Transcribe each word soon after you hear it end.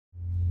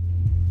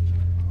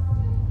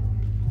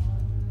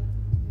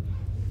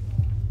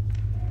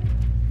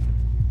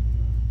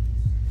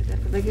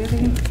Tada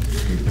gerai.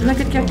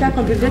 Žinokit, kiek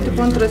teko girdėti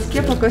po antro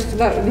skiepo, kas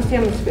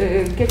visiems,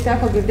 kiek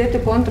teko girdėti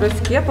po antro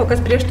skiepo, kas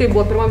prieš tai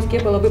buvo pirmam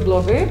skiepo labai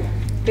blogai,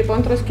 tai po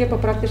antro skiepo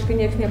praktiškai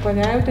niekas nieko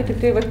nejautė, tik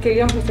tai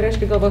keliems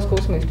pasireiškia galvos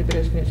skausmai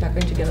stipresni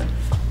sekančią dieną.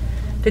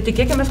 Tai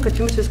tikėkime, kad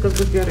jums viskas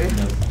bus gerai.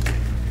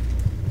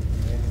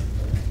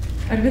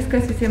 Ar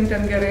viskas visiems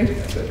ten gerai?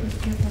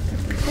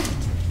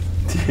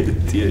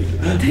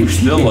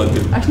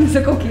 Uždėloti. Aš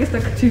nesakau keista,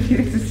 kad čia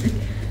vyrais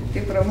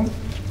taip ramu.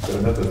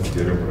 Internetas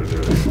geriau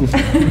pradėjo.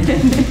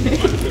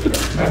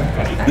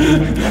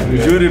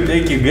 Žiūri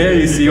 5G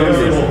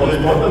įsijungęs.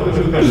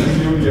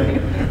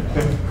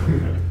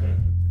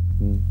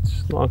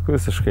 Žinok,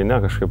 visiškai ne,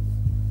 kažkaip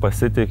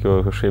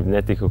pasitikiu, kažkaip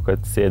netikiu,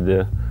 kad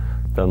sėdi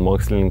ten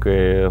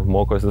mokslininkai,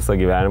 mokosi visą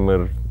gyvenimą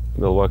ir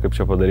galvoja, kaip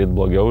čia padaryti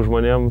blogiau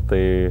žmonėm,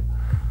 tai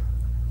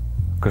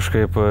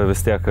kažkaip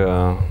vis tiek,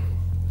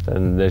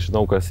 ten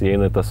nežinau, kas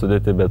įeina į tą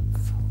sudėtį, bet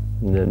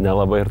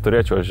nelabai ir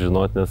turėčiau aš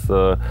žinot, nes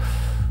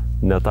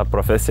ne ta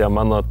profesija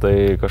mano,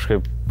 tai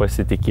kažkaip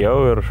pasitikėjau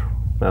ir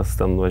mes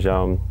ten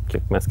važiavom,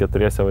 kiek mes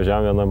keturiese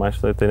važiavom vienoje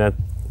mašinoje, tai net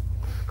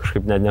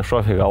kažkaip net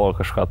nešovė galvo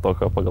kažką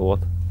tokio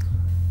pagalvoti.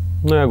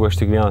 Nu, jeigu aš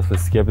tik vienas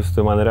pasiskiepysiu,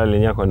 tai man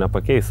realiai nieko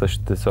nepakeis, aš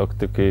tiesiog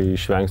tik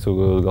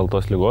išvengsiu gal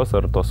tos ligos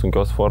ar tos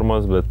sunkios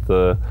formos, bet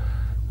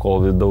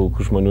kol daug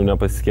žmonių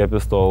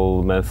nepasiskiepys,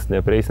 tol mes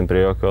neprieisim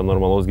prie jokio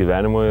normalaus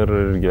gyvenimo ir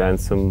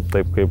gyvensim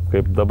taip,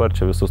 kaip dabar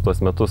čia visus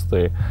tos metus.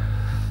 Tai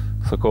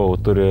sakau,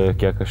 turi,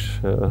 kiek aš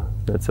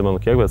neatsimenu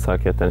kiek, bet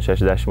sakė, ten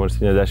 60 ar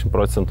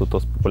 70%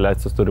 tos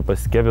populiacijos turi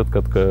pasiskiepyti,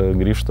 kad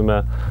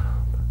grįžtume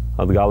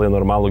atgal į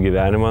normalų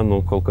gyvenimą.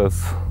 Nu, kol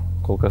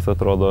kas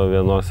atrodo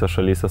vienose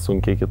šalyse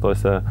sunkiai,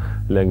 kitose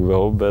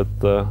lengviau,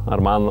 bet ar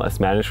man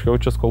asmeniškai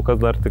jaučias, kol kas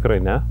dar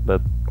tikrai ne,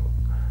 bet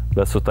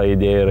su ta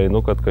idėja ir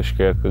einu, kad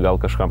kažkiek, gal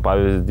kažkam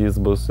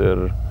pavyzdys bus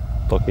ir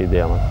tokia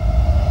idėja man.